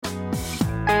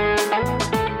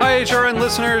HRN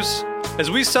listeners.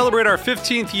 As we celebrate our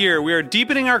 15th year, we are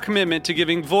deepening our commitment to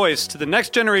giving voice to the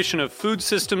next generation of food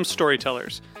systems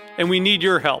storytellers, and we need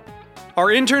your help. Our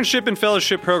internship and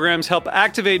fellowship programs help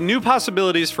activate new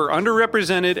possibilities for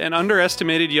underrepresented and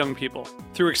underestimated young people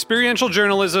through experiential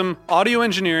journalism, audio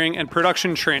engineering, and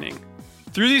production training.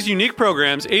 Through these unique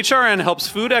programs, HRN helps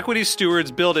food equity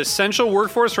stewards build essential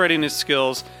workforce readiness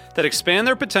skills that expand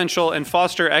their potential and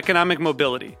foster economic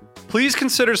mobility. Please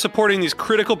consider supporting these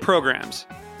critical programs.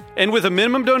 And with a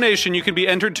minimum donation, you can be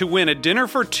entered to win a dinner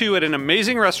for two at an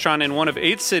amazing restaurant in one of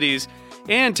 8 cities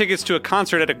and tickets to a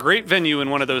concert at a great venue in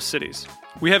one of those cities.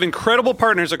 We have incredible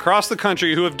partners across the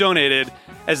country who have donated,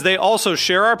 as they also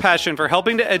share our passion for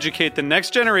helping to educate the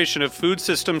next generation of food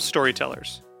systems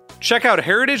storytellers. Check out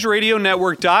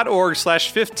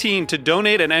heritageradionetwork.org/15 to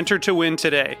donate and enter to win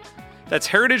today. That's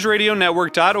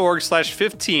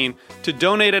heritageradionetwork.org/15 to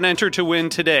donate and enter to win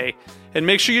today. And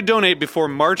make sure you donate before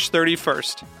March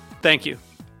 31st. Thank you.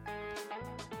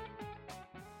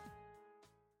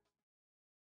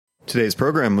 Today's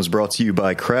program was brought to you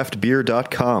by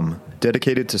craftbeer.com,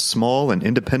 dedicated to small and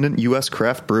independent U.S.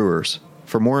 craft brewers.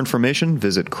 For more information,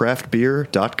 visit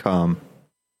craftbeer.com.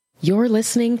 You're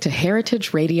listening to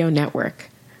Heritage Radio Network.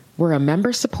 We're a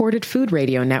member-supported food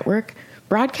radio network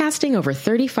broadcasting over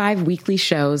 35 weekly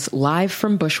shows live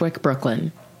from Bushwick,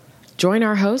 Brooklyn. Join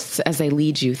our hosts as they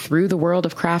lead you through the world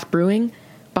of craft brewing,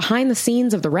 behind the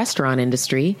scenes of the restaurant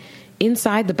industry,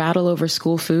 inside the battle over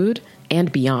school food, and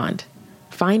beyond.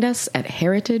 Find us at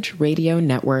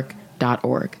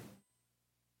heritageradionetwork.org.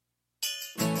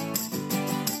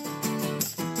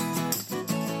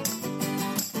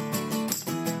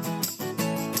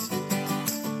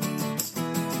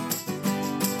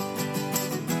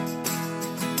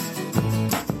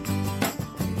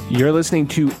 You're listening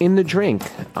to In the Drink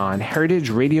on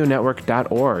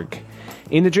heritageradionetwork.org.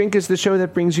 In the Drink is the show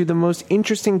that brings you the most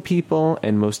interesting people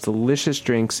and most delicious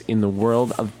drinks in the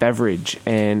world of beverage.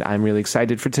 And I'm really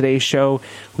excited for today's show.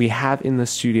 We have in the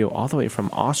studio all the way from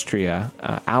Austria,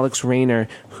 Alex Rayner,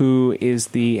 who is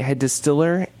the head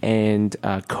distiller and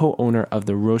co-owner of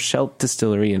the Rochelt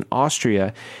Distillery in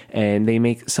Austria. And they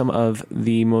make some of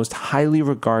the most highly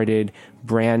regarded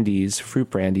brandies,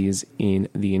 fruit brandies in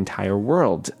the entire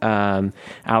world.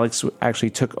 Alex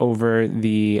actually took over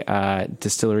the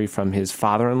distillery from his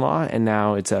father-in-law, and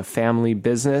now it's a family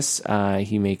business.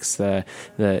 He makes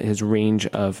his range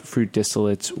of fruit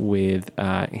distillates with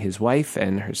his wife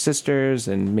and her sisters,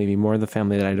 and maybe more of the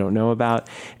family that I don't know about.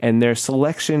 And their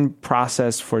selection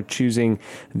process for choosing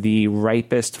the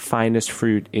ripest, finest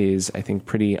fruit is, I think,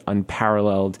 pretty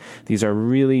unparalleled. These are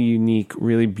really unique,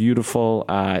 really beautiful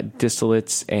distillates,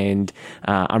 and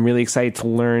I'm really excited to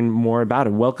learn more about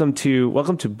it. Welcome to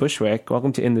Bushwick.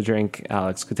 Welcome to In the Drink,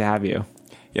 Alex. Good to have you.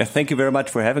 Yeah, thank you very much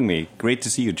for having me. Great to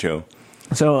see you, Joe.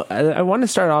 So I want to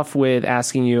start off with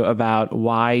asking you about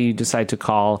why you decide to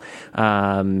call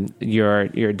your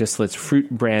distillates fruit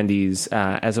brandies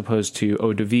as opposed to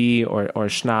eau de vie or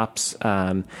schnapps.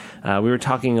 We were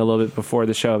talking a little bit before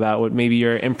the show about what maybe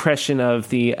your impression of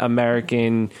the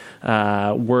American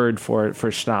word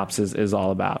for schnapps is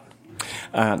all about.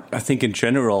 I think in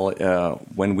general,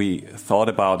 when we thought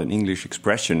about an English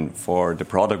expression for the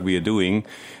product we are doing,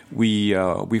 we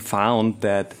found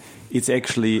that it's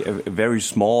actually a very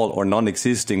small or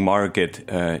non-existing market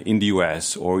in the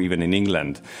US or even in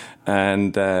England.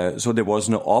 And so there was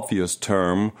no obvious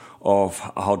term of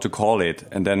how to call it.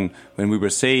 And then when we were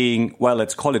saying, well,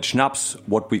 let's call it Schnaps,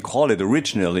 what we call it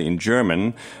originally in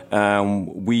German,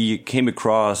 we came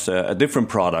across a different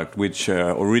product, which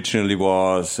originally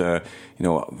was,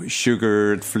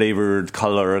 sugared, flavored,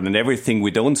 colored, and everything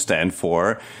we don't stand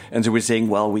for. And so we're saying,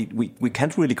 well, we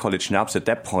can't really call it Schnaps at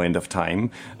that point of time.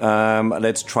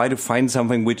 Let's try to find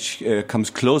something which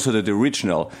comes closer to the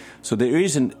original. So there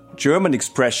is a German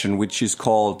expression which is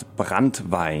called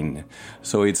Brandwein.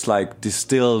 So it's like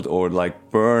distilled or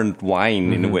like burned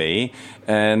wine in a way.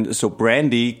 And so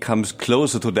brandy comes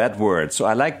closer to that word. So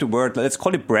I like the word, let's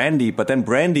call it brandy, but then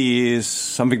brandy is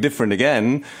something different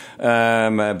again,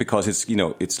 because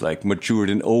it's like matured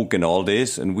in oak and all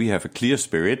this, and we have a clear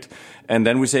spirit. And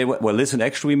then we say, well, listen,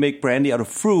 actually we make brandy out of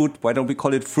fruit. Why don't we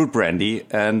call it fruit brandy?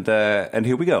 And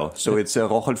here we go. So it's a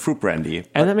Rochelt fruit brandy.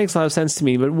 And that makes a lot of sense to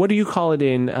me. But what do you call it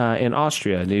in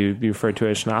Austria? Do you refer to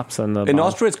it as Schnaps on the In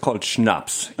Austria, it's called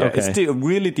Schnaps. Yeah, okay. It's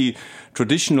really the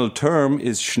traditional term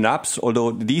is Schnaps,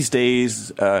 although these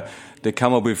days they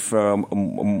come up with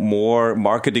more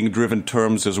marketing-driven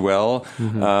terms as well.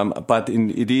 But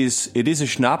it is a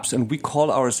Schnaps, and we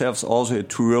call ourselves also a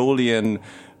Tyrolean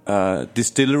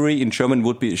distillery in German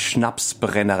would be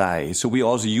Schnapsbrennerei. So we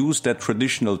also use that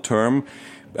traditional term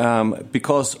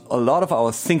because a lot of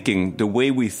our thinking, the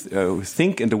way we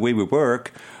think and the way we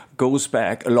work, goes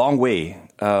back a long way.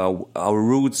 Our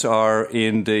roots are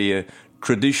in the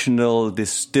traditional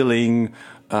distilling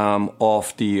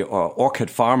of the orchid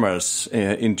farmers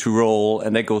in Tyrol,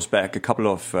 and that goes back a couple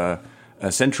of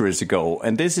centuries ago.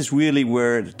 And this is really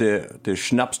where the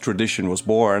schnapps tradition was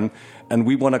born, and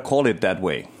we want to call it that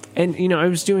way. And, I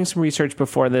was doing some research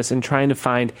before this and trying to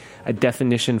find a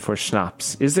definition for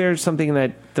schnapps. Is there something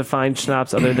that defines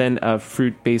schnapps other than a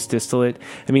fruit-based distillate?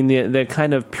 I mean, the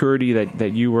kind of purity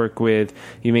that you work with,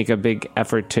 you make a big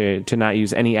effort to not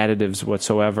use any additives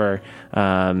whatsoever.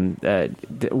 Can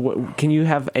you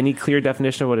have any clear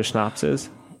definition of what a schnapps is?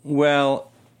 Well,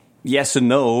 yes and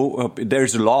no.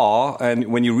 There's a law, and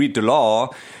when you read the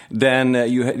law, then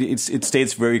it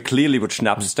states very clearly what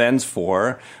schnapps stands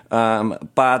for.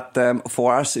 But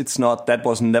for us, it's not. That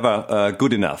was never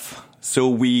good enough. So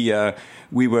we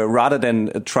were, rather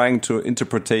than trying to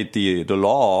interpret the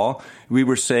law, we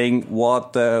were saying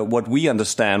what we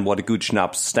understand what a good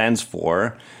schnapps stands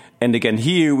for. And again,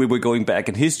 here we were going back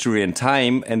in history and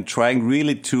time and trying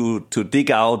really to dig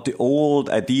out the old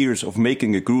ideas of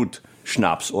making a good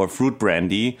schnapps or fruit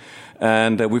brandy,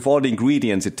 and with all the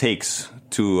ingredients it takes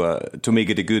to make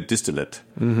it a good distillate.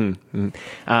 Mm-hmm.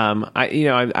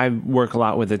 I work a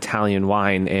lot with Italian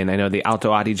wine, and I know the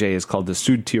Alto Adige is called the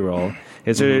Südtirol.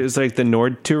 Is there is like the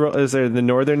Nordtirol? Is there the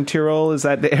Northern Tyrol? Is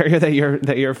that the area that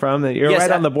you're from? You're yes,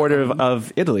 right on the border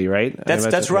of Italy, right?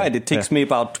 That's right. It takes me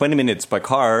about 20 minutes by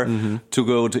car to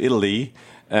go to Italy.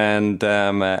 And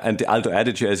the Alto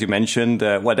Adige, as you mentioned,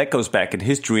 that goes back in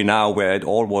history now, where it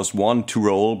all was one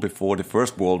Tyrol before the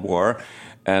First World War.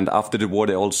 And after the war,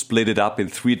 they all split it up in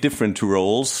 3 different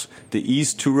Tyrols: the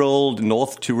East Tyrol, the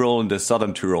North Tyrol, and the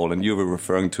Southern Tyrol. And you were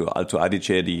referring to Alto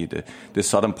Adige, the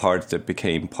southern part that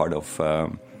became part of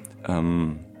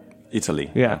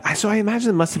Italy. Yeah. So I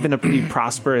imagine it must have been a pretty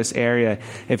prosperous area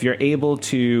if you're able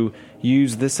to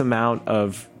use this amount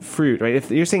of fruit, right?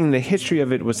 If you're saying the history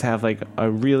of it was to have like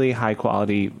a really high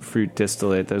quality fruit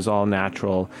distillate that was all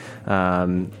natural,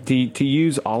 to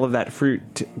use all of that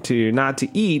fruit to not to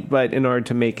eat, but in order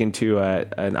to make into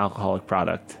an alcoholic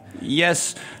product.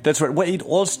 Yes, that's right. Well, it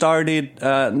all started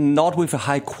not with a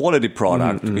high quality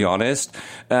product, to be honest.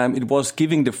 It was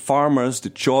giving the farmers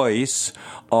the choice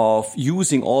of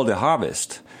using all the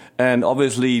harvest. And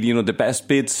obviously, the best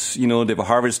bits, they were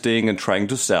harvesting and trying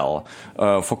to sell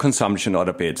for consumption,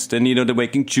 other bits. Then, they're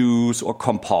making juice or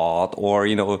compote or,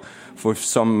 for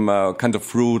some kind of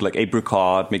fruit like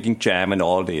apricot, making jam and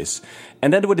all this.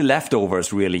 And then there were the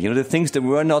leftovers, really, the things that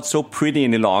were not so pretty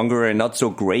any longer and not so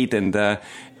great. And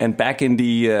back in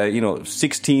the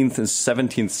 16th and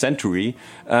 17th century,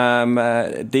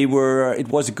 it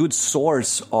was a good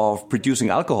source of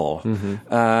producing alcohol.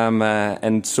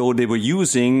 And so they were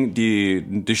using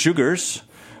the sugars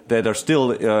that are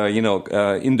still,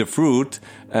 in the fruit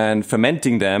and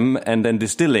fermenting them and then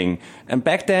distilling. And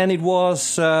back then it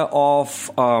was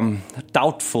of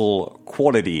doubtful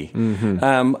quality.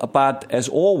 But as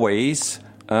always,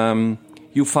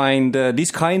 you find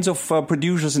these kinds of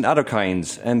producers and other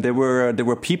kinds. And there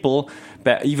were people,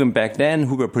 even back then,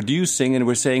 who were producing and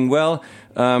were saying, well,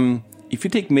 if you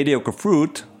take mediocre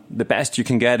fruit, the best you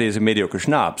can get is a mediocre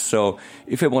schnapps. So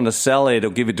if I want to sell it or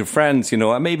give it to friends,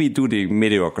 I maybe do the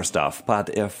mediocre stuff. But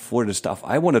if for the stuff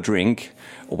I want to drink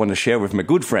or want to share with my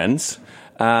good friends,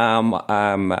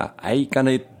 I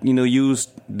gonna use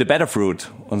the better fruit.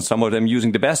 On some of them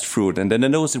using the best fruit, and then I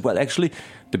noticed that, well, actually,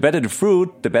 the better the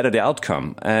fruit, the better the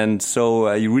outcome. And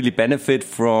so you really benefit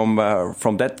from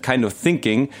that kind of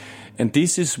thinking. And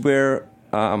this is where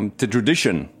the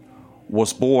tradition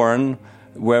was born,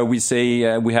 where we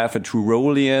say we have a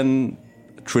Tyrolean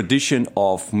tradition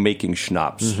of making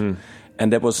schnapps.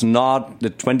 And that was not the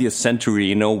 20th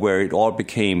century, where it all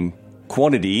became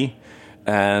quantity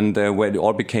and where it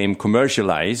all became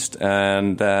commercialized.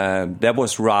 And that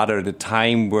was rather the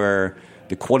time where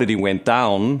the quality went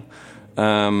down.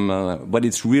 But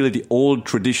it's really the old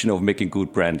tradition of making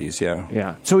good brandies,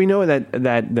 Yeah. So we know that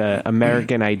the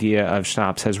American idea of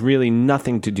schnapps has really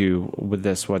nothing to do with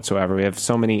this whatsoever. We have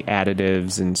so many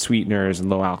additives and sweeteners and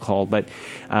low alcohol. But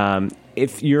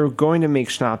if you're going to make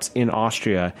schnapps in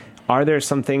Austria, are there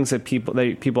some things that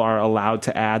people are allowed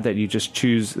to add that you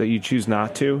choose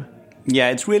not to? Yeah,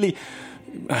 it's really.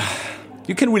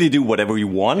 You can really do whatever you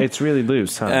want. It's really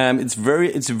loose, huh? It's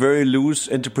a very loose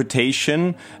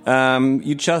interpretation.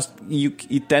 You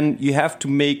have to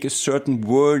make a certain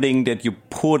wording that you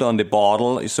put on the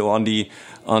bottle, so on the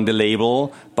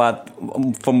label. But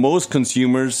for most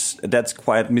consumers, that's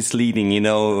quite misleading.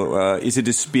 Is it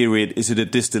a spirit? Is it a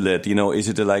distillate? Is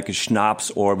it like a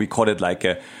schnapps, or we call it like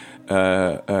an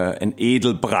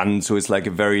edelbrand, so it's like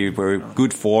a very, very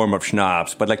good form of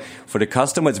schnapps. But like for the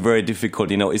customer, it's very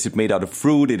difficult. Is it made out of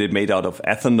fruit? Is it made out of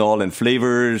ethanol and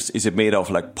flavors? Is it made of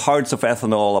like parts of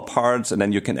ethanol or parts? And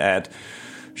then you can add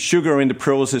sugar in the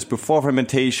process before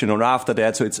fermentation or after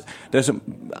that. So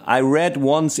I read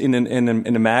once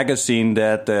in a magazine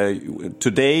that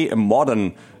today a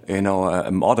modern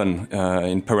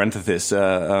in parentheses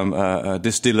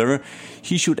distiller,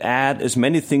 he should add as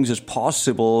many things as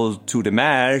possible to the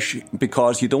mash,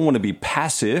 because you don't want to be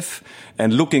passive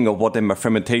and looking at what the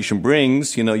fermentation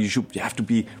brings. You have to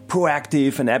be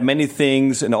proactive and add many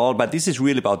things and all. But this is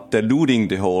really about diluting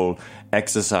the whole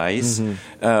exercise,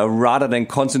 rather than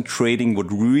concentrating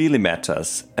what really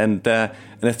matters. And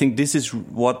I think this is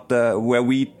where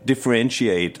we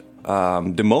differentiate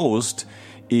the most,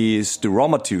 is the raw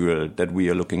material that we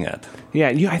are looking at. Yeah,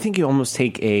 I think you almost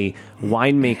take a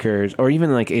winemaker's, or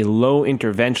even like a low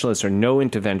interventionalist or no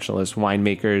interventionalist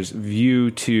winemaker's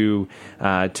view to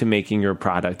making your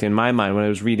product. In my mind, when I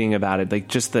was reading about it, like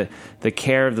just the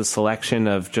care of the selection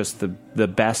of just the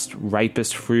best,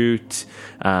 ripest fruit,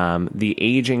 the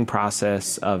aging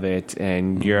process of it,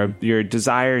 and your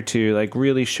desire to like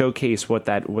really showcase what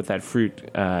that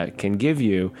fruit can give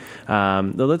you.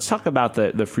 Let's talk about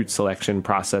the fruit selection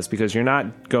process, because you're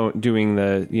not doing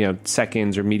the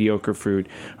seconds or mediocre fruit,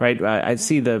 right? I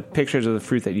see the pictures of the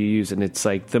fruit that you use, and it's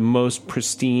like the most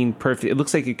pristine, perfect. It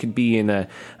looks like it could be in a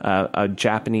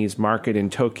Japanese market in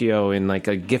Tokyo in like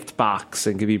a gift box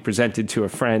and could be presented to a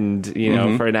friend,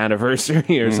 for an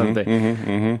anniversary or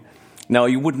something. Now,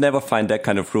 you would never find that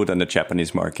kind of fruit on the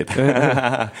Japanese market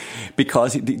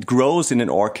because it grows in an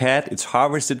orchard. It's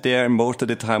harvested there, and most of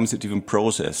the times it's even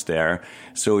processed there.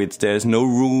 So there's no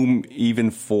room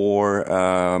even for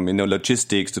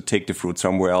logistics to take the fruit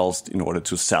somewhere else in order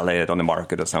to sell it on the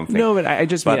market or something. No, but I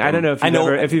just mean, I don't know if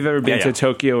you've ever been to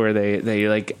Tokyo, where they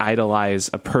like idolize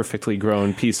a perfectly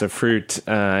grown piece of fruit,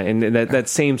 and that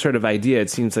same sort of idea. It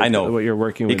seems like what you're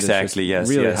working with exactly, is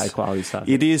just really high quality stuff.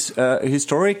 It is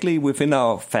historically within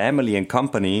our family and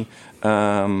company.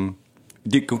 The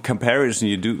comparison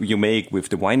you make with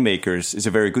the winemakers is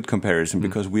a very good comparison,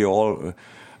 because we are all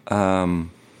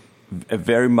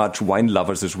very much wine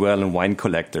lovers as well, and wine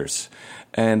collectors.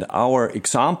 And our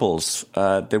examples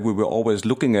that we were always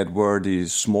looking at were the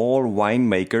small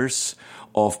winemakers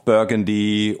of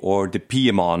Burgundy or the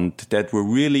Piedmont that were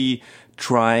really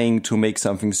trying to make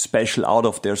something special out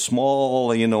of their small,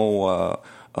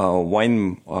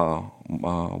 wine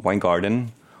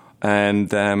garden. And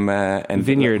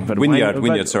vineyard, but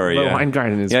vineyard. Sorry, but wine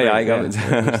garden is great. I got it.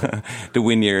 The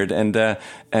vineyard,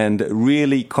 and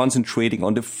really concentrating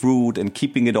on the fruit and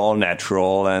keeping it all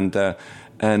natural. And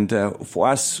for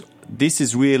us, this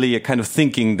is really a kind of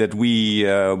thinking that we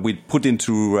put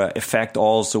into effect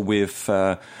also with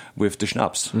the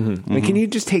schnapps. Mm-hmm. And can you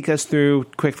just take us through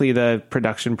quickly the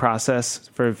production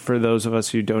process for those of us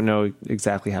who don't know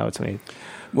exactly how it's made?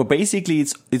 Well, basically,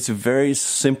 it's a very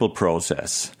simple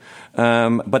process.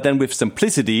 But then with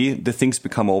simplicity, the things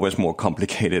become always more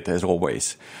complicated, as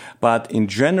always. But in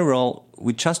general,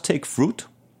 we just take fruit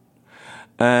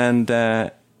and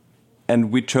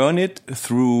we turn it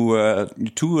through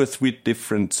 2 or 3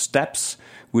 different steps.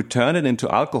 We turn it into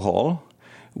alcohol,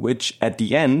 which at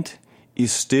the end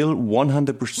is still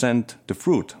 100% the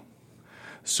fruit.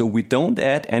 So we don't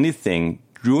add anything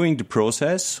during the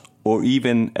process or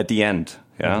even at the end.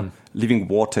 Yeah, leaving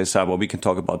water aside. Well, we can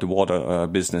talk about the water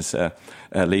business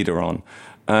later on,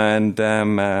 and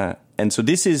so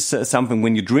this is something.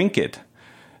 When you drink it,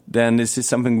 then this is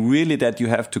something really that you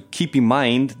have to keep in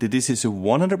mind, that this is a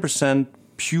 100%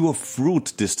 pure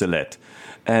fruit distillate.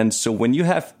 And so when you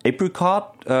have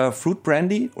apricot fruit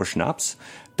brandy or schnapps,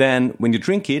 then when you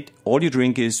drink it, all you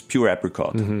drink is pure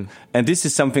apricot. Mm-hmm. And this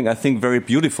is something I think very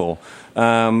beautiful,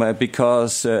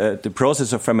 because the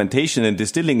process of fermentation and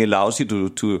distilling allows you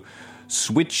to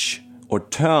switch or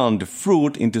turn the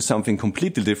fruit into something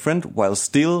completely different while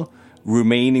still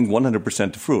remaining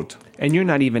 100% fruit. And you're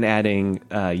not even adding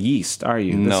yeast, are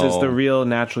you? No. This is the real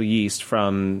natural yeast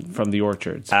from the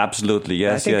orchards. Absolutely,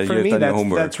 yes. I think for me,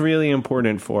 that's really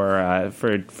important for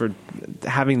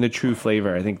having the true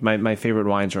flavor. I think my favorite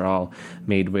wines are all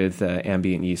made with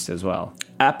ambient yeast as well.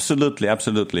 Absolutely,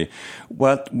 absolutely.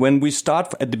 But when we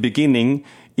start at the beginning,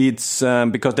 it's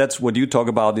because that's what you talk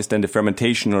about is then the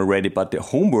fermentation already. But the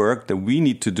homework that we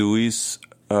need to do is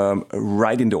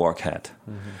right in the orchard.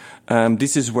 Mm-hmm.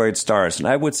 This is where it starts. And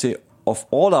I would say of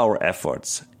all our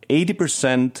efforts,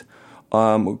 80%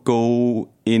 go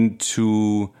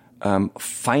into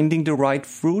finding the right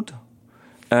fruit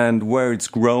and where it's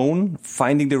grown,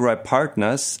 finding the right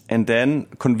partners, and then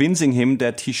convincing him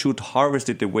that he should harvest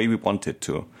it the way we want it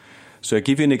to. So I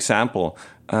give you an example.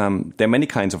 There are many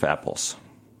kinds of apples.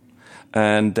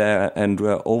 And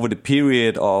over the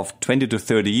period of 20 to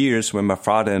 30 years, when my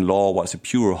father-in-law was a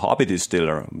pure hobby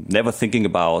distiller, never thinking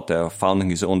about founding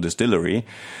his own distillery,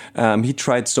 he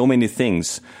tried so many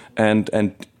things. And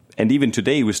even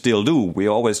today we still do. We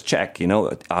always check,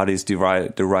 are these the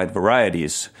right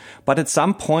varieties? But at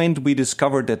some point we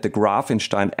discovered that the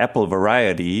Grafenstein apple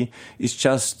variety is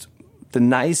just the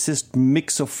nicest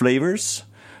mix of flavors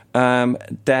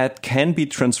that can be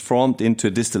transformed into a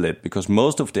distillate, because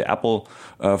most of the apple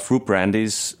fruit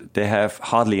brandies, they have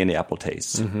hardly any apple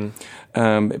taste.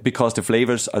 Because the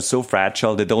flavors are so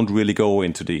fragile, they don't really go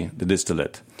into the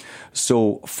distillate.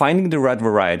 So finding the right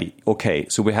variety, okay,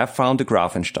 so we have found the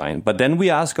Grafenstein, but then we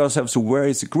ask ourselves, so where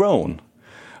is it grown?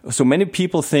 So many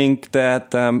people think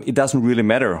that it doesn't really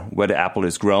matter where the apple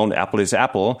is grown. Apple is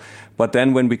apple. But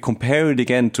then when we compare it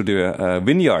again to the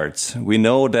vineyards, we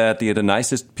know that the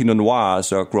nicest Pinot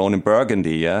Noirs are grown in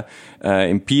Burgundy.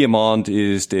 In Piedmont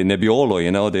is the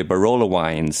Nebbiolo, the Barolo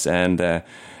wines. And I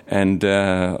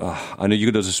know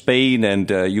you go to Spain and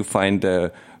you find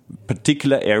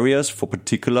particular areas for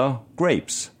particular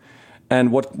grapes.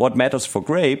 And what matters for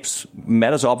grapes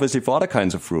matters obviously for other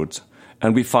kinds of fruits.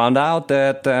 And we found out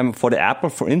that for the apple,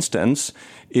 for instance,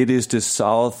 it is the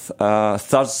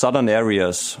southern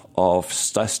areas of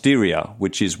Styria,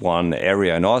 which is one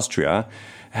area in Austria,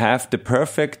 have the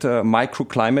perfect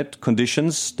microclimate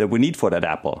conditions that we need for that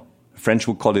apple. French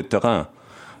would call it terrain,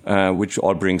 which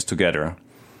all brings together.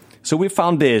 So we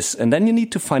found this, and then you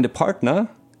need to find a partner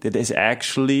that is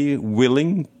actually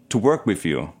willing to work with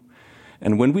you.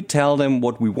 And when we tell them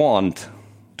what we want,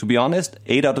 to be honest,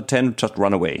 8 out of 10 just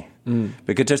run away.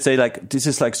 Because they say, this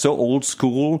is so old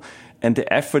school, and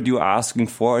the effort you're asking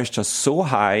for is just so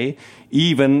high,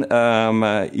 even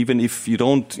if you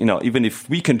don't, even if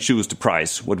we can choose the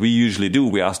price, what we usually do,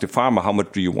 we ask the farmer, how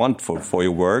much do you want for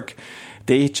your work?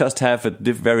 They just have a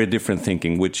very different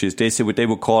thinking, which is, they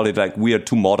would call it we are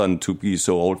too modern to be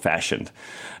so old-fashioned.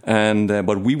 And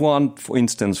what we want, for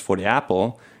instance, for the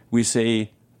apple, we say,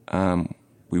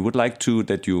 we would like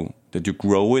that you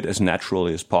grow it as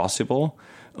naturally as possible,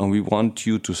 and we want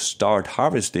you to start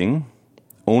harvesting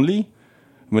only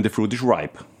when the fruit is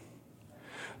ripe.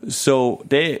 So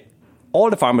all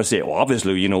the farmers say,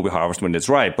 obviously, we harvest when it's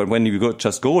ripe. But when you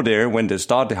just go there, when they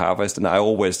start the harvest, and I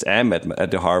always am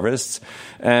at the harvests,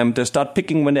 they start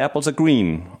picking when the apples are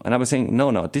green. And I was saying,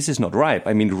 no, this is not ripe.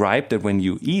 I mean ripe that when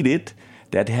you eat it,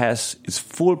 that has its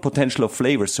full potential of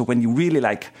flavor. So when you really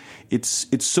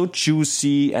it's so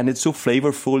juicy and it's so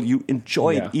flavorful, you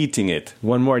enjoy eating it.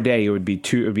 One more day, it would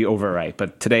be overripe,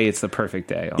 but today it's the perfect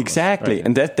day. Almost, exactly, right?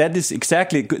 And that is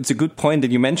exactly. It's a good point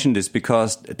that you mentioned this,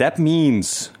 because that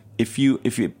means if you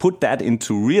put that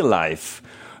into real life,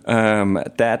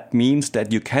 that means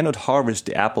that you cannot harvest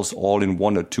the apples all in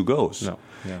 1 or 2 goes. No.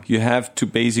 Yeah. You have to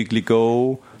basically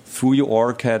go through your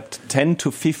orchard 10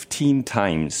 to 15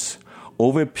 times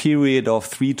over a period of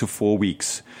 3 to 4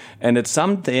 weeks. And at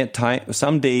some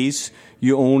days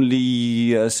you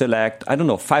only select,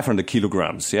 500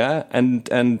 kilograms, yeah? And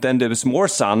then there is more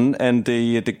sun and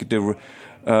the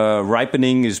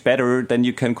ripening is better, then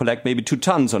you can collect maybe 2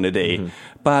 tons on a day. Mm-hmm.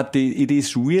 But it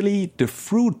is really the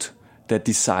fruit that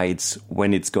decides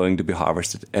when it's going to be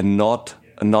harvested, and not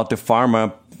the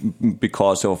farmer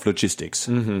because of logistics.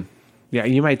 Mm-hmm. Yeah,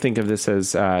 you might think of this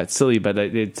as silly, but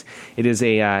it is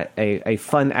a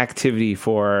fun activity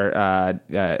for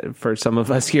some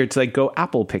of us here to go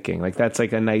apple picking. That's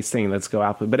a nice thing. Let's go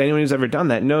apple. But anyone who's ever done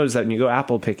that knows that when you go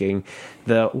apple picking,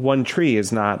 the one tree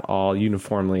is not all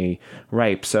uniformly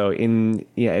ripe. So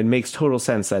it makes total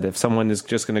sense that if someone is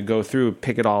just going to go through,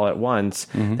 pick it all at once,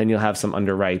 then you'll have some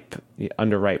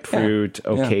underripe fruit,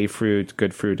 fruit,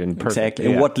 good fruit, and perfect. Exactly.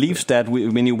 And what leaves that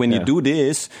when you do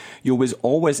this, you will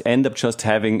always end up just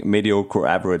having mediocre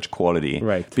average quality.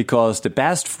 Right. Because the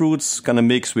best fruits gonna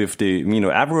mix with the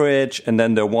average, and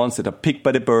then there are ones that are picked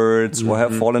by the birds or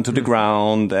have fallen to the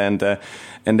ground, and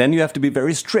then you have to be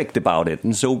very strict about it.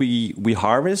 And so we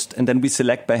harvest, and then we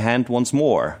select by hand once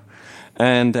more.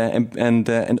 And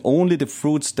only the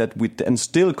fruits that we then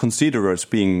still consider as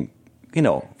being,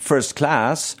 first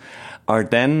class are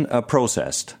then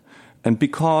processed. And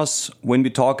because when we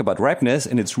talk about ripeness,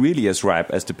 and it's really as ripe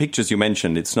as the pictures you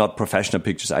mentioned, it's not professional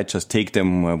pictures, I just take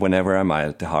them whenever I'm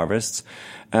at the harvests,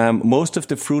 most of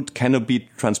the fruit cannot be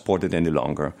transported any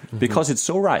longer because it's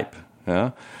so ripe.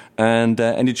 Yeah. And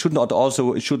it should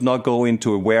not go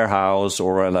into a warehouse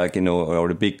or or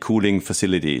the big cooling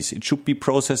facilities. It should be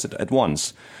processed at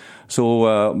once.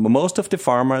 So most of the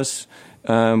farmers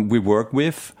we work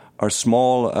with are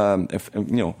small,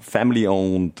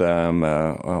 family-owned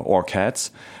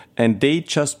orchards, and they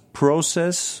just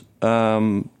process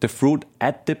the fruit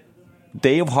at the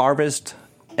day of harvest,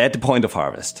 at the point of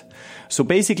harvest. So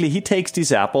basically, he takes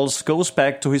these apples, goes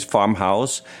back to his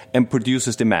farmhouse, and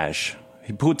produces the mash.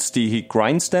 He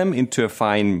grinds them into a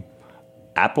fine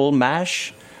apple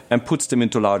mash and puts them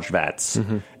into large vats.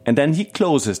 Mm-hmm. And then he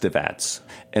closes the vats,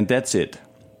 and that's it.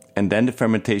 And then the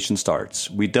fermentation starts.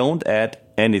 We don't add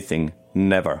anything,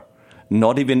 never.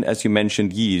 Not even, as you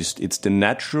mentioned, yeast. It's the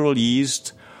natural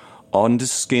yeast on the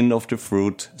skin of the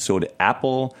fruit. So the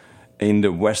apple in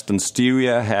the Western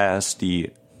Styria has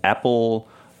the apple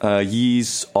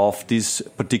yeast of this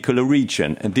particular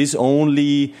region. And this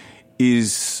only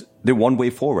is the one way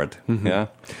forward. Mm-hmm. Yeah.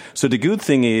 So the good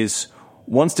thing is,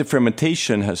 once the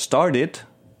fermentation has started,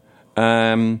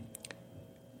 it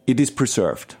is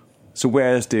preserved. So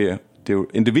whereas the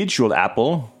individual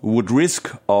apple would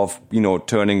risk of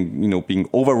turning being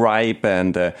overripe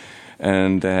and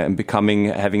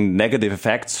having negative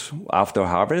effects after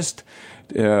harvest,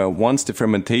 once the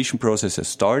fermentation process has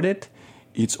started,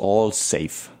 it's all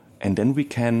safe, and then we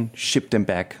can ship them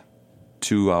back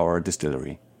to our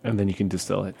distillery. And then you can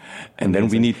distill it. And then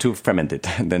we need to ferment it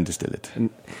and then distill it.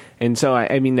 And so,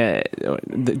 I mean,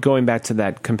 going back to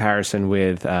that comparison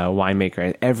with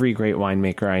winemaker, every great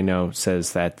winemaker I know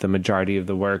says that the majority of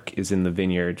the work is in the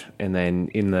vineyard, and then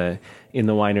in the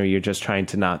winery, you're just trying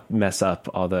to not mess up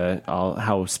all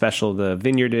how special the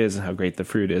vineyard is and how great the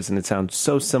fruit is. And it sounds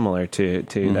so similar to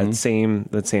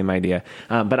mm-hmm. that same idea.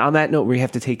 But on that note, we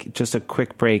have to take just a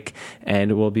quick break,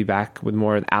 and we'll be back with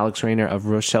more with Alex Rayner of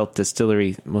Rochelt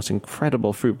Distillery, most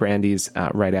incredible fruit brandies,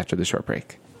 right after the short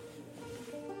break.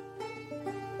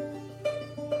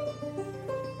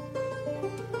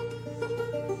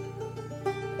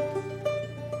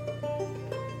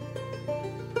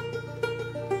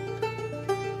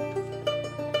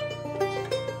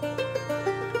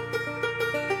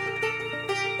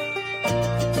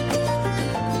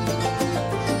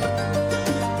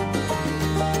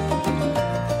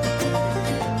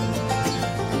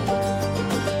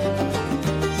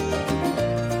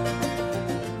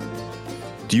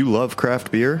 Do you love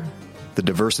craft beer? The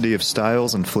diversity of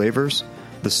styles and flavors?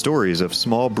 The stories of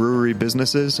small brewery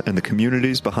businesses and the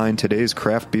communities behind today's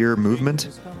craft beer movement?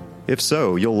 If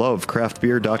so, you'll love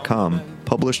craftbeer.com,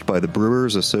 published by the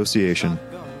Brewers Association.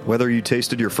 Whether you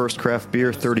tasted your first craft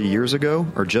beer 30 years ago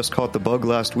or just caught the bug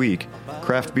last week,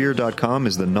 craftbeer.com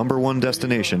is the #1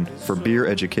 destination for beer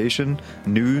education,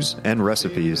 news, and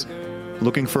recipes.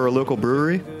 Looking for a local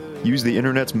brewery? Use the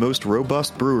internet's most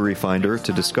robust brewery finder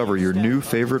to discover your new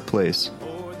favorite place.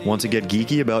 Want to get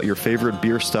geeky about your favorite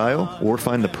beer style or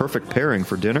find the perfect pairing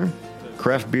for dinner?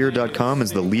 Craftbeer.com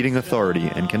is the leading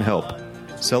authority and can help.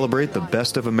 Celebrate the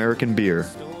best of American beer.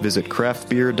 Visit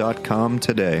craftbeer.com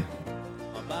today.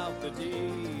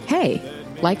 Hey,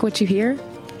 like what you hear?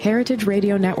 Heritage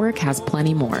Radio Network has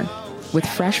plenty more. With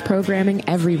fresh programming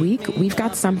every week, we've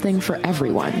got something for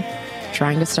everyone.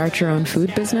 Trying to start your own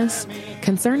food business?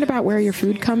 Concerned about where your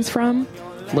food comes from?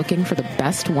 Looking for the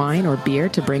best wine or beer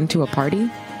to bring to a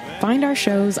party? Find our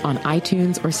shows on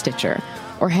iTunes or Stitcher,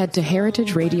 or head to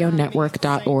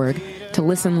heritageradionetwork.org to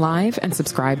listen live and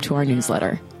subscribe to our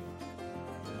newsletter.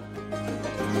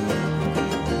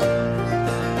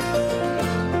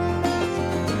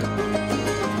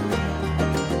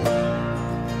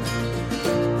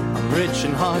 I'm rich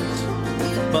in heart,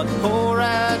 but poor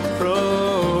at prose.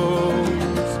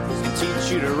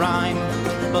 You to rhyme,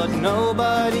 but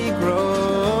nobody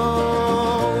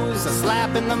grows. A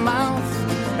slap in the mouth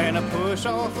and a push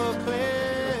off a cliff.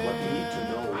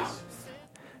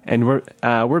 And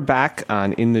we're back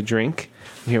on In the Drink.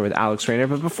 I'm here with Alex Rayner.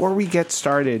 But before we get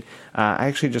started, I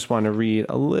actually just want to read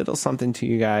a little something to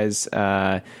you guys.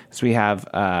 So we have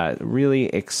really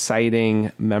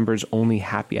exciting members-only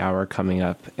happy hour coming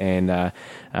up. And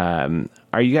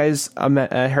are you guys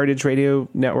a Heritage Radio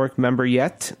Network member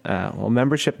yet? Well,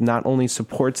 membership not only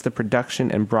supports the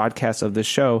production and broadcast of the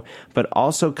show, but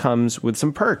also comes with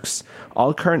some perks.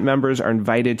 All current members are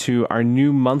invited to our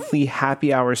new monthly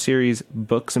happy hour series,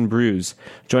 Books and Brews.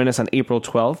 Join us on April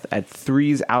 12th at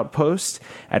Three's Outpost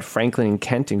at Franklin and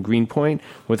Kent in Greenpoint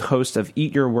with host of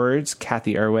Eat Your Words,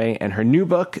 Kathy Irway, and her new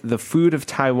book, The Food of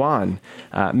Taiwan.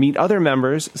 Meet other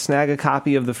members, snag a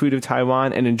copy of The Food of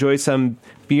Taiwan, and enjoy some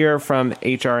beer from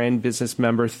HRN business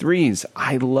member Threes.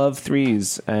 I love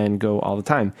Threes and go all the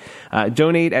time.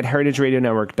 Donate at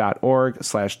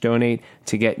heritageradionetwork.org/donate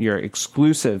to get your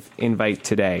exclusive invite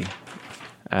today.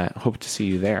 Hope to see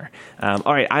you there.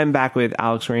 All right, I'm back with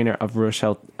Alex Rayner of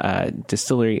Rochelt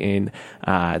Distillery in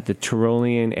the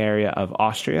Tyrolean area of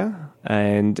Austria.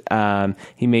 And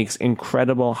he makes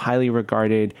incredible, highly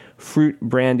regarded fruit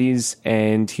brandies.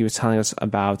 And he was telling us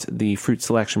about the fruit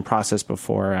selection process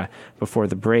before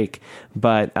the break.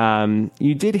 But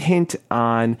you did hint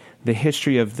on the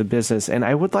history of the business, and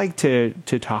I would like to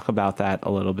talk about that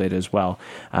a little bit as well.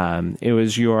 It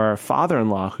was your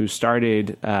father-in-law who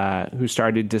started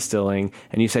distilling,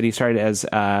 and you said he started as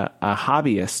a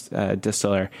hobbyist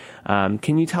distiller.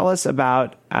 Can you tell us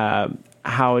about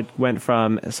how it went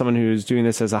from someone who's doing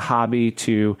this as a hobby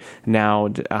to now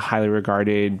a highly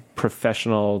regarded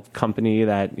professional company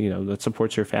that that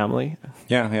supports your family?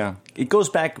 Yeah. It goes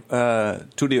back to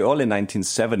the early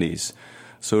 1970s,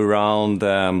 so around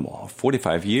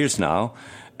 45 years now.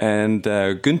 And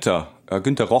Gunter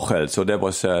Rochelt, so that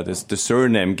was the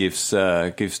surname gives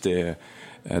the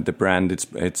brand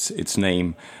its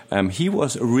name. He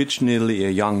was originally a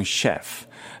young chef.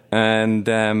 And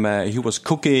he was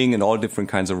cooking in all different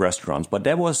kinds of restaurants, but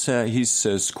that was his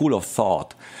school of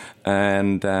thought,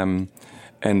 and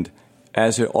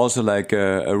as also like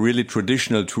a really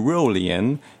traditional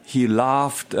Tyrolean, he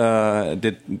loved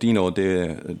the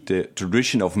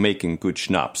tradition of making good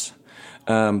schnapps.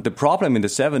 The problem in the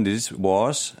 70s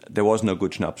was there was no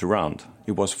good schnapps around.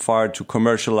 It was far too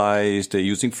commercialized,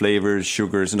 using flavors,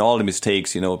 sugars, and all the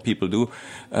mistakes people do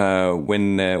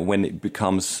when it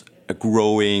becomes a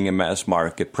growing and mass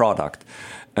market product.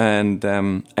 And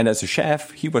as a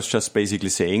chef, he was just basically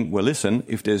saying, well, listen,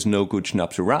 if there's no good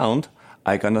schnapps around,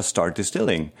 I'm going to start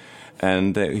distilling.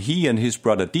 And he and his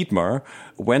brother Dietmar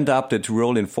went up the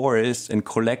Tyrolean forest and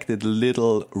collected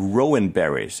little rowan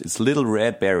berries. It's little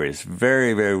red berries,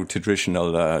 very, very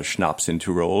traditional schnapps in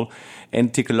Tyrol.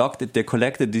 And they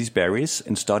collected these berries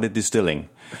and started distilling.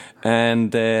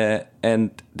 And they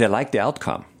liked the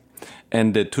outcome.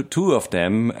 And the two of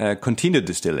them continued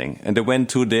distilling. And they went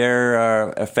to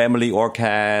their family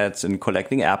orchards and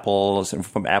collecting apples. And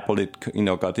from apple, it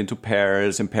got into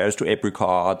pears, and pears to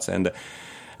apricots. And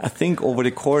I think over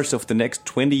the course of the next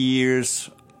 20 years,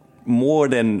 more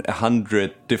than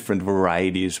 100 different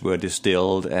varieties were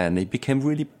distilled. And he became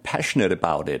really passionate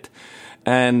about it.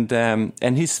 And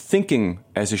his thinking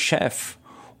as a chef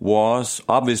was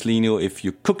obviously, if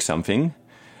you cook something,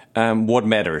 what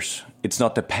matters? It's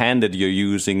not the pan that you're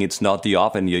using. It's not the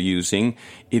oven you're using.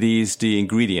 It is the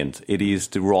ingredient. It is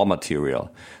the raw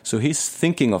material. So his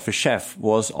thinking of a chef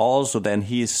was also then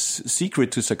his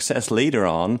secret to success later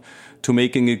on to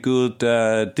making a good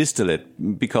distillate,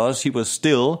 because he was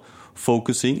still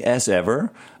focusing, as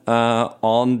ever,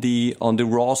 on the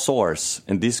raw source,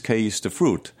 in this case, the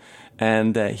fruit.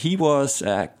 And he was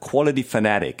a quality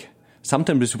fanatic.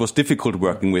 Sometimes it was difficult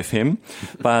working with him,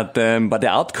 but the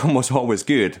outcome was always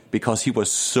good, because he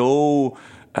was so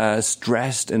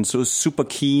stressed and so super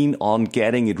keen on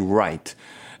getting it right.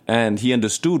 And he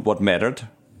understood what mattered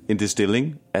in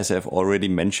distilling. As I've already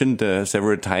mentioned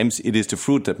several times, it is the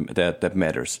fruit that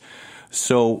matters.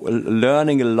 So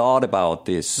learning a lot about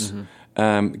this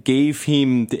gave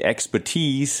him the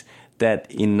expertise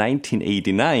that in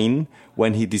 1989,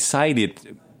 when he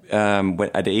decided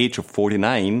at the age of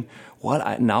 49,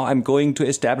 now I'm going to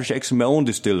establish actually my own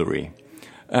distillery.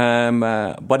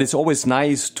 But it's always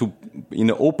nice to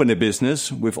open a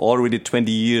business with already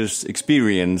 20 years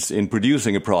experience in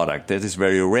producing a product. That is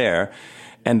very rare.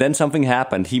 And then something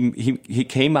happened. He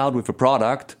came out with a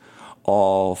product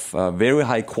of very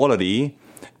high quality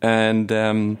and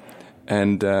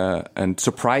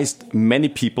surprised many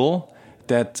people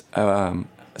that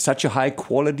such a high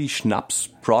quality schnapps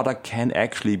product can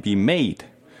actually be made.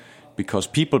 Because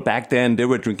people back then, they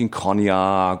were drinking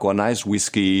cognac or nice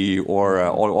whiskey or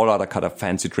all other kind of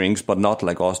fancy drinks, but not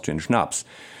like Austrian schnapps.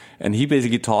 And he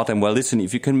basically taught them, well, listen,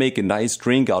 if you can make a nice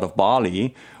drink out of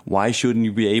barley, why shouldn't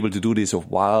you be able to do this of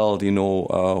wild,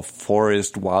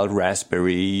 forest, wild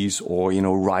raspberries or,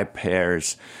 ripe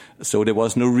pears? So there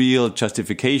was no real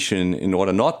justification in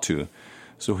order not to.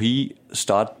 So he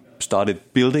started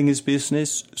building his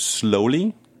business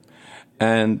slowly.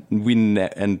 And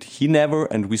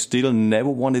we still never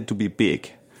wanted to be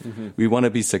big. Mm-hmm. We want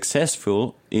to be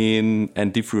successful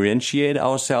and differentiate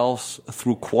ourselves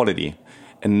through quality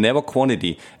and never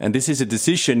quantity. And this is a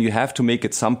decision you have to make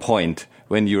at some point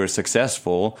when you are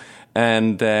successful.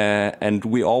 And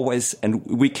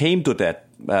we came to that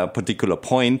particular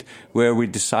point where we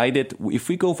decided if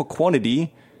we go for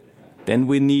quantity, then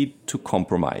we need to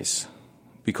compromise.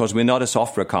 because we're not a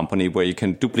software company where you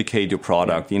can duplicate your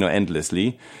product,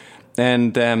 endlessly.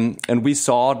 And we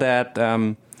saw that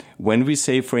when we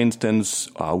say, for instance,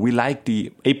 we like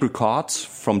the apricots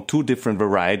from 2 different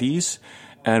varieties,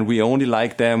 and we only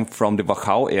like them from the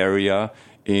Wachau area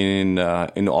in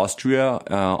Austria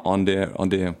on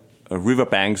the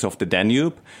riverbanks of the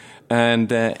Danube, and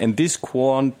this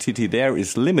quantity there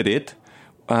is limited.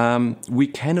 We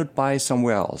cannot buy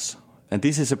somewhere else, and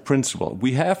this is a principle.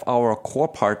 We have our core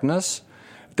partners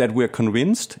that we're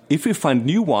convinced if we find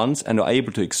new ones and are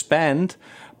able to expand,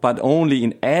 but only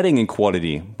in adding in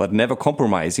quality, but never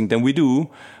compromising, then we do.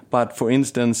 But for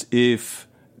instance, if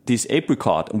this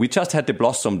apricot, and we just had the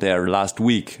blossom there last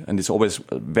week, and it's always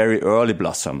a very early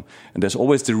blossom, and there's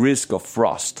always the risk of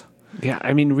frost. Yeah,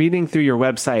 I mean, reading through your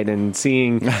website and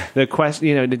seeing the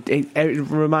question,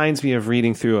 it reminds me of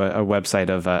reading through a website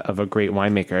of a great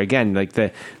winemaker. Again, like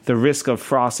the risk of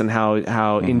frost and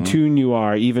how in tune you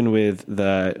are, even with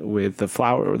the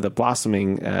flower, the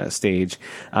blossoming stage.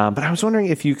 But I was wondering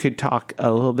if you could talk a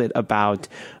little bit about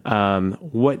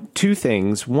two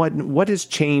things. What has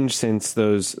changed since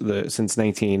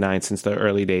 1989, since the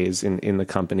early days in the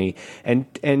company,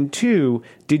 and two,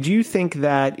 did you think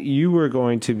that you were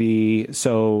going to be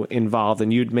so involved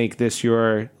and you'd make this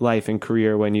your life and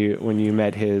career when you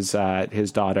met his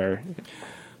daughter?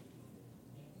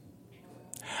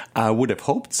 I would have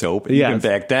hoped so, even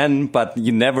back then. But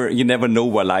you never know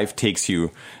where life takes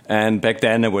you. And back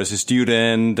then I was a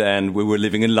student, and we were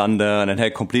living in London, and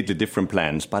had completely different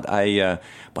plans. But I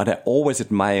always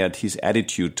admired his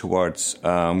attitude towards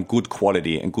good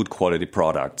quality and good quality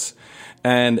products.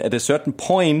 And at a certain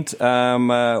point,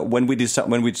 when we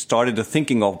started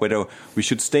thinking of whether we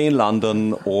should stay in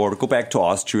London or go back to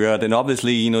Austria, then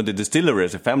obviously, the distillery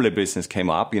as a family business came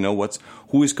up.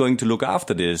 Who is going to look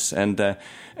after this?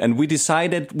 And we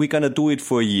decided we're going to do it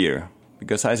for a year.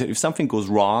 Because I said, if something goes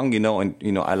wrong,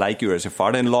 I like you as a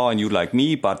father-in-law and you like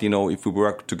me, but, if we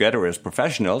work together as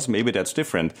professionals, maybe that's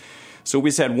different. So we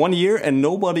said 1 year, and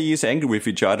nobody is angry with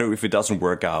each other if it doesn't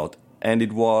work out. And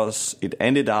it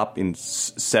ended up in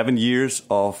 7 years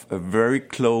of a very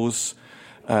close,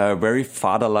 very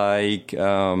father-like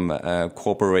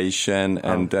cooperation,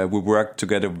 and we worked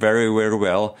together very, very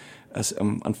well.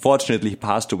 Unfortunately, he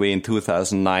passed away in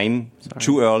 2009,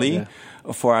 too early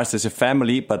for us as a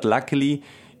family. But luckily,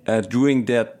 during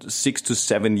that 6 to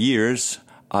 7 years,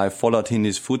 I followed in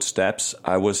his footsteps.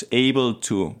 I was able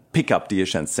to pick up the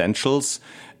essentials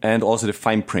and also the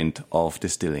fine print of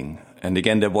distilling. And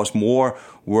again, there was more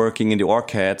working in the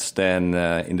orchards than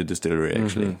in the distillery,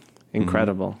 actually. Mm-hmm.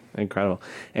 Incredible.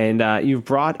 And you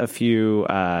brought a few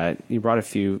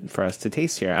for us to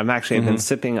taste here. I've been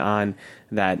sipping on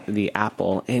the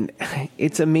apple, and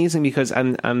it's amazing because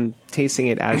I'm tasting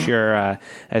it as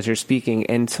you're speaking,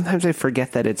 and sometimes I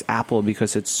forget that it's apple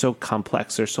because it's so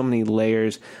complex. There's so many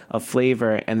layers of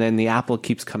flavor, and then the apple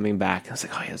keeps coming back. I was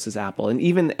like, oh yeah, this is apple. And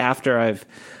even after I've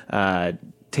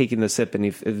taken the sip, and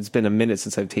it's been a minute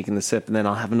since I've taken the sip, and then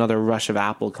I'll have another rush of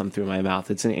apple come through my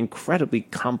mouth. It's an incredibly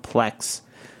complex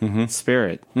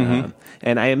spirit.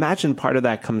 And I imagine part of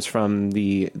that comes from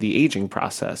the aging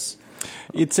process.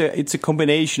 It's a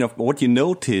combination of what you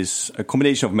notice, a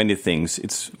combination of many things.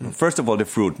 It's first of all the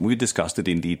fruit. We discussed it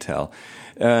in detail.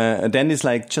 And then it's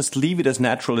like just leave it as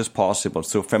natural as possible.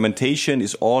 So fermentation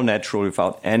is all natural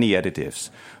without any additives.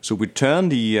 So we turn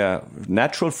the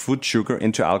natural fruit sugar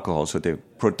into alcohol. So the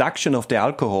production of the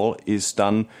alcohol is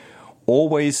done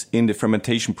always in the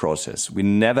fermentation process. We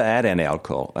never add any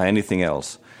alcohol or anything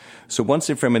else. So once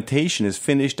the fermentation is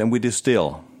finished, then we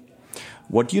distill.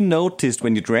 What you noticed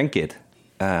when you drank it,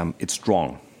 it's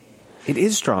strong. It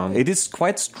is strong. It is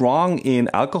quite strong in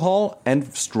alcohol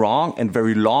and strong and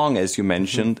very long, as you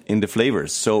mentioned, in the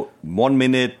flavors. So 1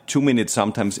 minute, 2 minutes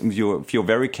sometimes, if you're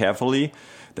very carefully,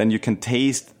 then you can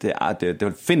taste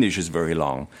the finish is very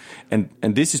long. And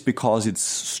this is because it's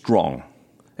strong.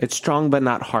 It's strong but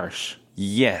not harsh.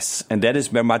 Yes, and that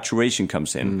is where maturation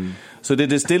comes in. So the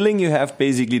distilling, you have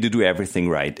basically to do everything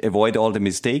right. Avoid all the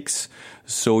mistakes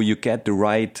so you get the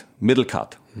right middle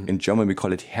cut. In German, we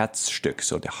call it Herzstück,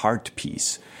 so the heart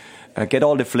piece. Get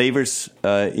all the flavors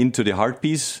into the heart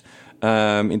piece,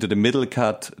 into the middle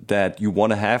cut that you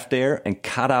want to have there, and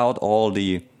cut out all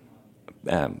the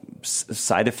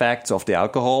side effects of the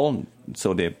alcohol,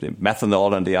 so the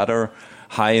methanol and the other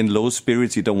high and low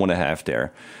spirits you don't want to have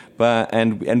there. But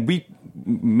and we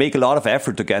make a lot of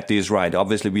effort to get this right.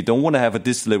 Obviously, we don't want to have a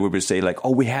distillery where we say like,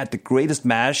 oh, we had the greatest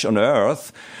mash on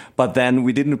earth, but then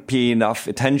we didn't pay enough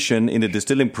attention in the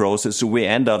distilling process, so we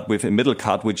end up with a middle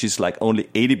cut, which is like only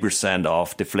 80%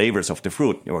 of the flavors of the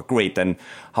fruit. Great, then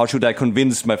how should I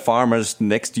convince my farmers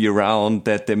next year round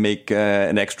that they make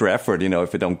an extra effort,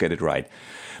 if we don't get it right?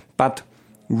 But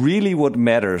really what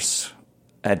matters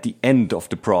at the end of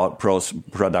the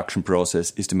production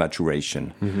process is the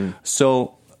maturation. Mm-hmm.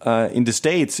 So in the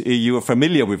States, you are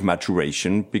familiar with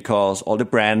maturation because all the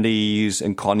brandies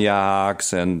and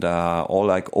cognacs and all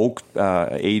like oak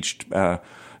aged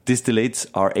distillates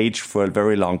are aged for a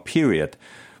very long period.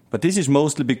 But this is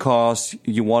mostly because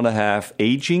you want to have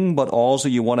aging, but also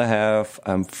you want to have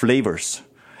flavors,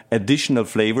 additional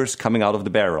flavors coming out of the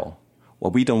barrel.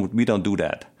 Well, we don't do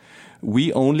that.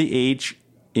 We only age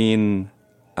in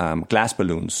glass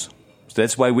balloons. So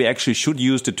that's why we actually should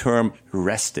use the term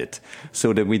rested,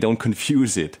 so that we don't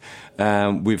confuse it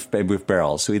with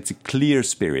barrels. So it's a clear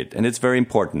spirit, and it's very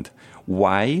important.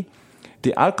 Why?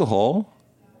 The alcohol,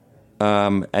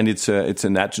 and it's a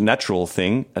natural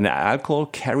thing, and the alcohol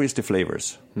carries the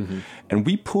flavors. Mm-hmm. And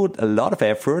we put a lot of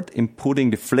effort in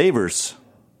putting the flavors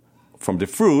from the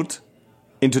fruit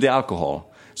into the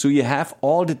alcohol. So you have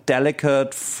all the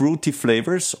delicate, fruity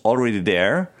flavors already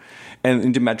there. And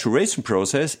in the maturation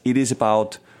process, it is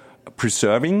about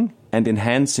preserving and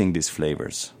enhancing these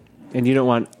flavors. And you don't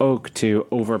want oak to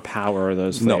overpower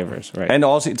those flavors, right? And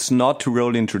also, it's not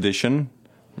Tyrolean tradition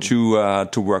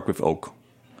to work with oak.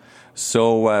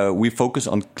 So we focus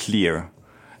on clear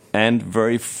and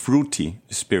very fruity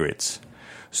spirits.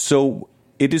 So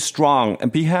it is strong,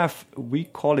 and we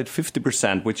call it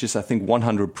 50%, which is I think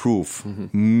 100 proof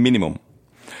minimum.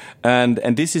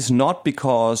 And this is not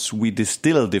because we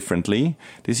distill differently.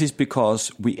 This is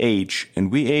because we age.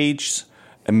 And we age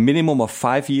a minimum of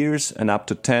 5 years and up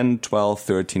to 10, 12,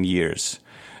 13 years.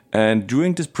 And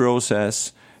during this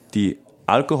process, the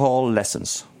alcohol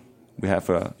lessens. We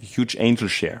have a huge angel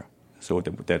share. So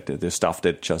the stuff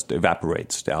that just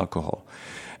evaporates, the alcohol.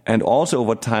 And also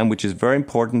over time, which is very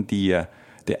important, the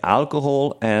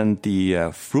alcohol and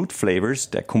the fruit flavors,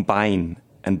 they combine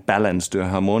and balance to a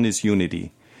harmonious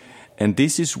unity. And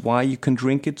this is why you can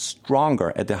drink it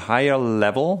stronger at a higher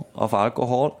level of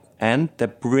alcohol, and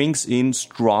that brings in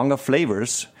stronger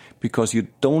flavors because you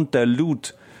don't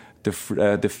dilute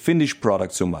the finished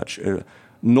product so much.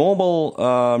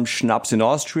 Normal schnapps in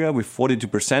Austria with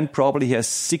 42% probably has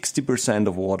 60%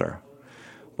 of water.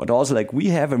 But also, like, we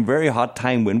have a very hard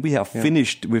time when we have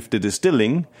finished with the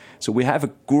distilling. So we have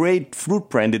a great fruit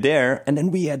brandy there, and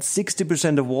then we add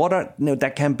 60% of water. No,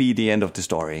 that can be the end of the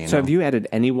story. So have you added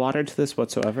any water to this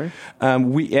whatsoever?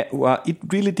 It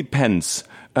really depends.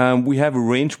 We have a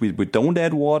range where we don't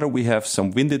add water. We have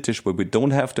some vintages where we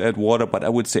don't have to add water. But I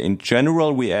would say in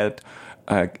general we add...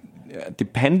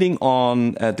 depending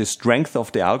on the strength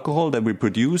of the alcohol that we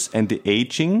produce and the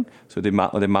aging, so the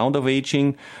amount of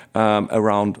aging,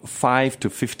 around 5 to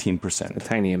 15%. A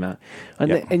tiny amount.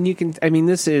 And you can,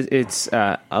 it's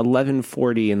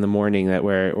 11:40 in the morning that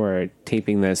we're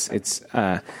taping this. It's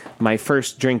my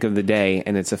first drink of the day,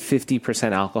 and it's a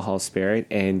 50% alcohol spirit,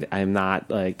 and I'm not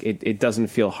like, it doesn't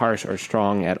feel harsh or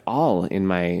strong at all in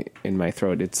my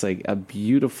throat. It's like a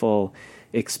beautiful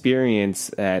experience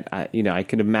that I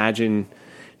can imagine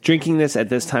drinking this at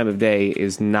this time of day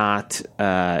is not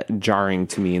jarring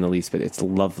to me in the least, but it's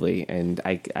lovely. And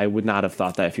I would not have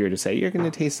thought that if you were to say you're going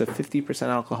to taste a 50%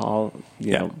 alcohol,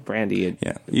 brandy.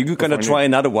 You're going to try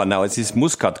another one now. It's this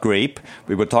Muscat grape.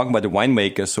 We were talking about the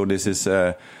winemaker, so this is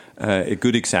a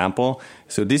good example.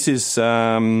 So this is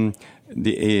the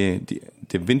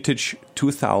vintage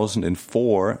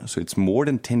 2004. So it's more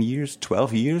than 10 years,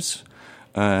 12 years.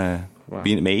 Wow.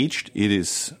 Being aged, it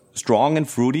is strong and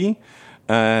fruity,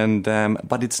 and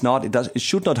but it's not. It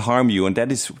should not harm you, and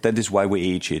that is why we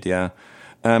age it. Yeah,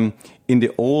 in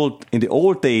the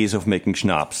old days of making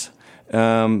schnapps,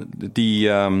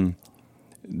 the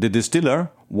distiller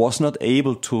was not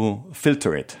able to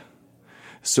filter it.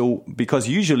 So, because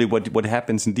usually what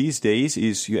happens in these days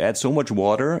is you add so much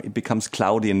water, it becomes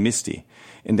cloudy and misty.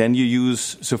 And then you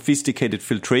use sophisticated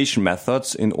filtration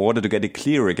methods in order to get it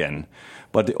clear again.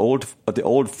 But the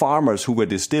old farmers who were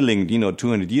distilling,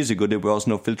 200 years ago, there was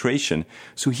no filtration.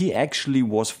 So he actually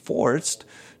was forced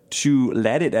to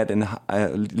let it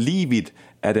leave it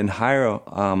at a higher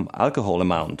alcohol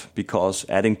amount, because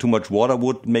adding too much water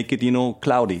would make it,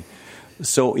 cloudy.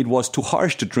 So it was too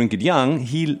harsh to drink it young.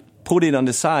 He put it on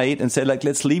the side and say, like,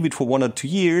 let's leave it for 1 or 2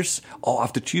 years. Oh,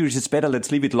 after 2 years, it's better.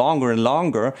 Let's leave it longer and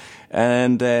longer,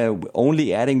 and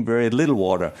only adding very little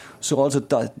water. So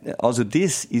also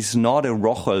this is not a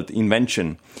Rochelt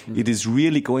invention. It is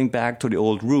really going back to the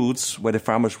old roots where the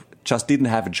farmers just didn't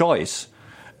have a choice.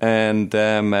 And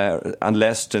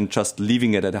unless than just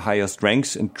leaving it at a higher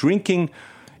strength and drinking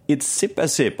it sip by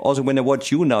sip. Also, when I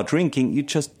watch you now drinking, you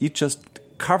just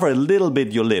cover a little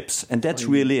bit your lips, and that's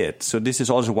really it. So this is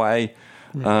also why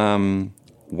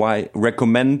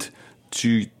recommend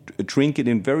to drink it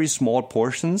in very small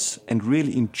portions and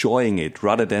really enjoying it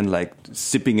rather than like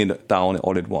sipping it down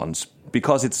all at once,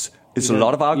 because it's a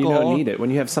lot of alcohol. You don't need it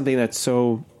when you have something that's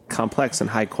so complex and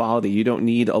high quality. You don't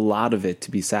need a lot of it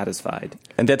to be satisfied.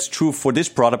 And that's true for this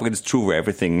product, but it's true for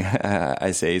everything.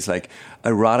 I say it's like I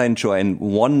rather enjoy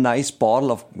one nice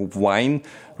bottle of wine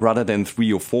rather than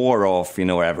 3 or 4 of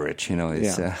average.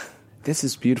 It's this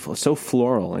is beautiful, so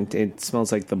floral, and it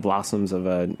smells like the blossoms of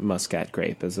a muscat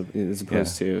grape as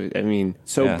opposed to, I mean,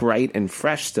 so bright and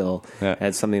fresh still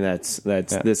as something that's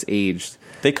this aged.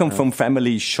 They come from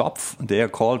family Schopf. They are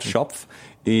called Schopf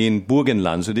in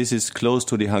Burgenland. So this is close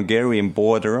to the Hungarian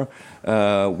border,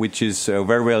 which is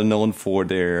very well known for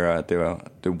their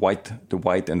the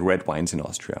white and red wines in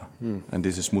Austria. And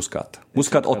this is Muscat.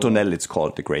 Muscat Ottonel, it's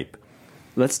called, the grape.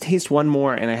 Let's taste one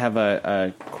more, and I have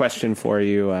a question for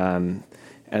you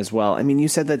as well. I mean, you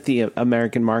said that the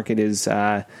American market is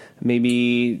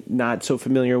maybe not so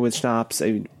familiar with schnapps.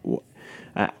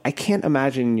 I can't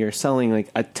imagine you're selling like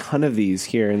a ton of these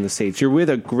here in the States. You're with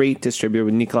a great distributor,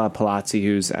 with Nicola Palazzi,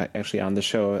 who's actually on the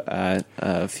show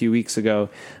a few weeks ago.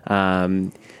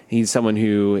 He's someone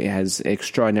who has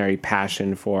extraordinary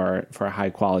passion for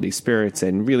high-quality spirits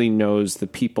and really knows the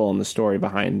people and the story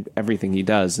behind everything he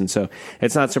does. And so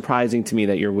it's not surprising to me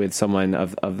that you're with someone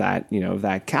of that, of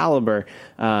that caliber.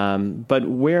 But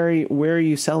where are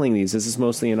you selling these? Is this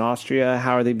mostly in Austria?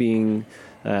 How are they being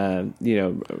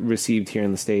received here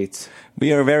in the States?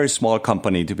 We are a very small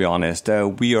company, to be honest.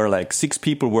 We are like 6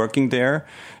 people working there,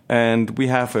 and we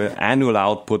have an annual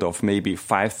output of maybe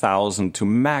 5,000 to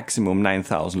maximum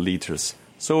 9,000 liters.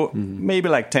 So maybe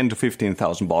like 10 to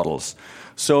 15,000 bottles.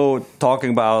 So talking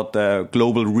about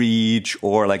global reach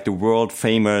or like the world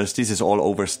famous, this is all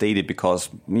overstated because,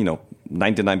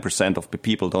 99% of the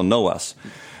people don't know us.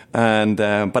 And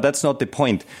but that's not the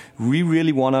point. We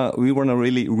wanna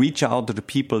really reach out to the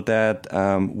people that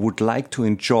would like to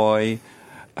enjoy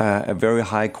a very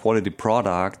high quality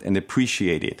product and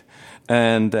appreciate it,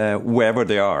 and wherever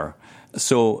they are.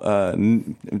 So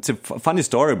it's a funny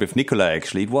story with Nicola,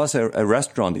 actually. It was a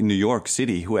restaurant in New York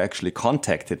City who actually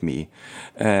contacted me.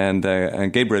 And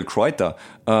Gabriel Kreuter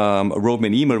wrote me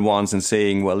an email once and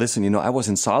saying, well, listen, I was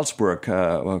in Salzburg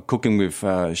cooking with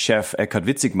chef Eckhard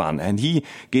Witzigmann, and he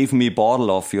gave me a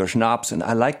bottle of your schnapps, and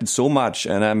I liked it so much,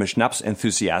 and I'm a schnapps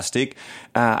enthusiastic.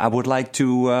 I would like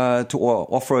to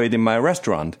offer it in my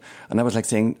restaurant. And I was like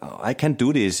saying, I can't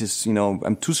do this. It's,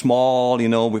 I'm too small,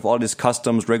 with all these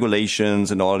customs regulations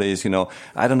and all this,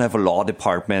 I don't have a law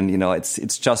department,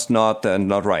 it's just not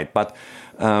right.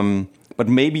 But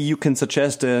maybe you can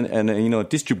suggest a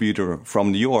distributor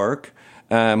from New York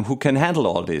who can handle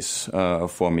all this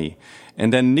for me.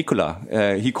 And then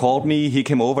Nicola, he called me. He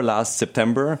came over last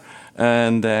September,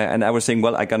 and I was saying,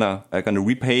 well, I gonna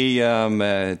repay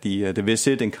the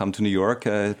visit and come to New York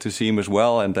to see him as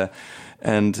well.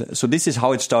 And so this is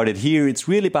how it started here. It's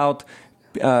really about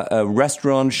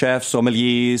restaurant chefs,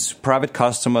 sommeliers, private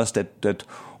customers that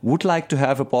would like to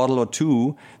have a bottle or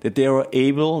two, that they are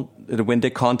able, when they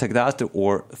contact us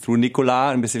or through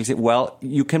Nicola, and basically say, well,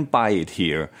 you can buy it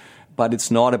here. But it's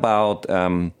not about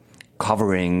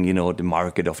covering, the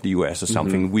market of the US or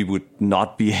something. We would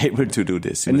not be able to do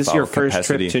this. And this is your first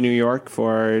trip to New York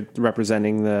for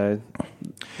representing the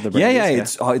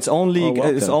brandies?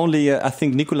 It's only I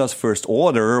think Nicola's first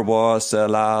order was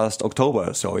last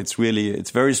October, so it's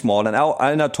very small. And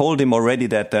I told him already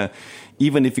that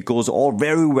even if it goes all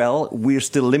very well, we're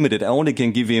still limited. I only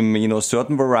can give him,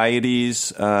 certain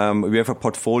varieties. We have a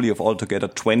portfolio of altogether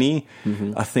 20.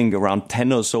 I think around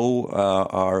 10 or so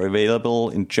are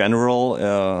available in general,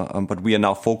 but we are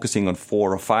now focusing on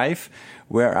 4 or 5,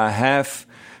 where I have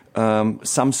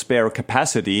some spare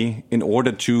capacity in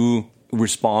order to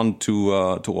respond to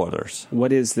orders.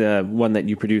 What is the one that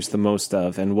you produce the most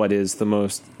of, and what is the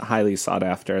most highly sought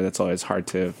after? That's always hard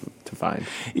to find.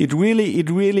 It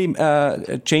really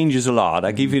changes a lot.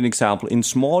 I give you an example. In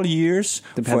small years,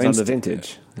 depends on the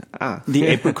vintage. The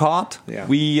apricot,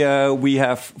 we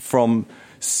have from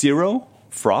 0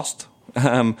 frost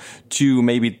to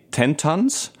maybe 10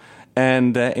 tons.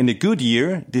 And in a good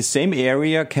year, the same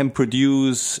area can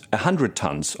produce 100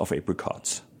 tons of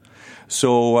apricots.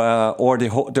 So, or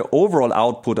the overall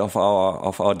output of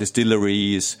our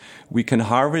distilleries, we can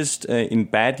harvest in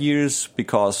bad years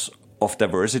because of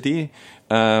diversity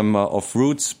of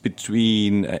fruits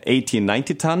between 80 and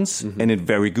 90 tons, and in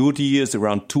very good years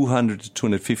around 200 to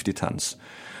 250 tons.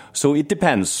 So it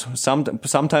depends.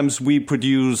 Sometimes we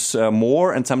produce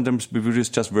more, and sometimes we produce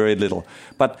just very little.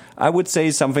 But I would say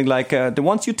something like the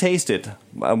ones you tasted.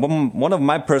 One of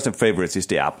my personal favorites is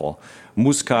the apple,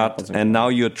 muscat, and now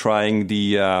you're trying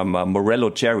the Morello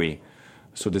cherry,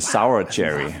 so the sour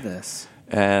cherry. I love this.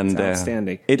 And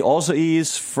outstanding. It also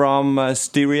is from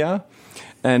Styria.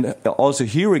 And also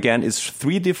here again is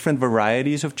 3 different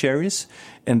varieties of cherries,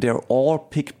 and they're all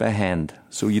picked by hand.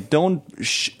 So you don't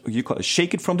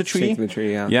shake it from the tree. Shake the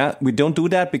tree, yeah. Yeah, we don't do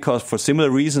that because for similar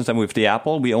reasons than with the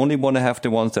apple, we only want to have the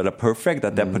ones that are perfect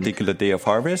at that particular day of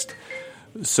harvest.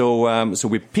 So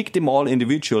we pick them all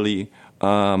individually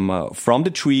from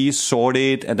the tree, sort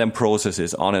it, and then process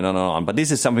it on and on and on. But this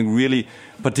is something really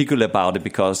particular about it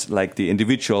because, like the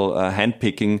individual hand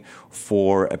picking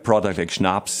for a product like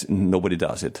schnapps, nobody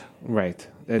does it. Right.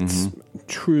 It's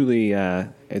truly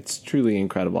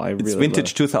incredible. It's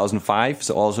vintage 2005,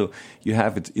 so also you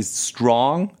have it's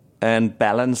strong and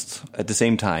balanced at the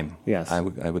same time. Yes, I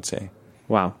would say.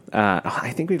 Wow.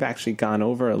 I think we've actually gone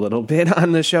over a little bit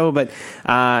on the show, but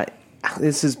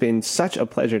this has been such a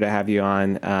pleasure to have you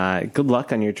on. Good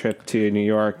luck on your trip to New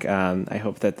York. I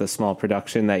hope that the small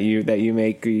production that you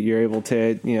make, you're able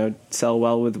to sell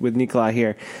well with Nicola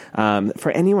here.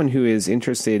 For anyone who is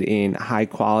interested in high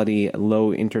quality,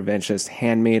 low interventionist,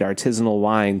 handmade artisanal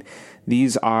wine,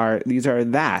 these are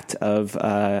that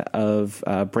of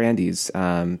brandies.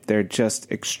 They're just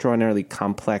extraordinarily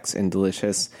complex and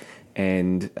delicious.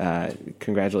 And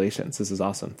congratulations. This is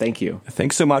awesome. Thank you.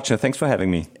 Thanks so much. And thanks for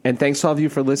having me. And thanks to all of you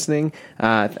for listening.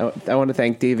 I want to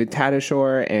thank David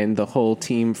Tadashore and the whole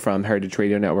team from Heritage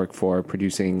Radio Network for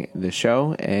producing the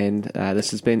show. And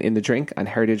this has been In the Drink on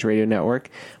Heritage Radio Network.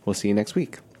 We'll see you next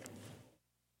week.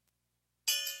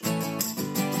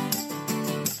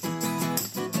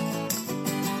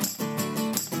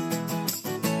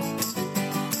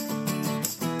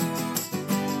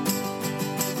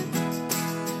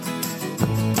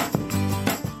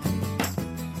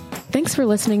 Thanks for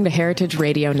listening to Heritage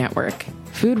Radio Network,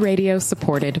 food radio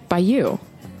supported by you.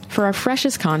 For our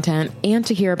freshest content and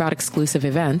to hear about exclusive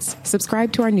events,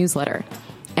 subscribe to our newsletter.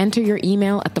 Enter your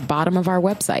email at the bottom of our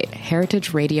website,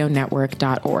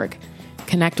 heritageradionetwork.org.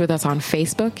 Connect with us on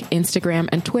Facebook, Instagram,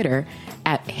 and Twitter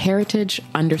at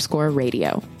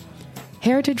heritage_radio.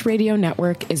 Heritage Radio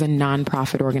Network is a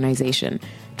nonprofit organization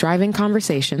driving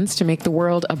conversations to make the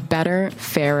world a better,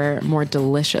 fairer, more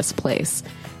delicious place.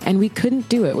 And we couldn't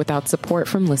do it without support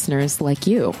from listeners like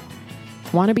you.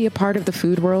 Want to be a part of the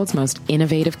food world's most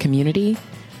innovative community?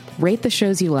 Rate the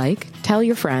shows you like, tell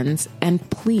your friends, and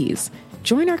please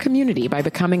join our community by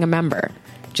becoming a member.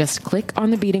 Just click on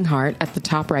the beating heart at the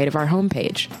top right of our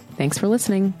homepage. Thanks for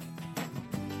listening.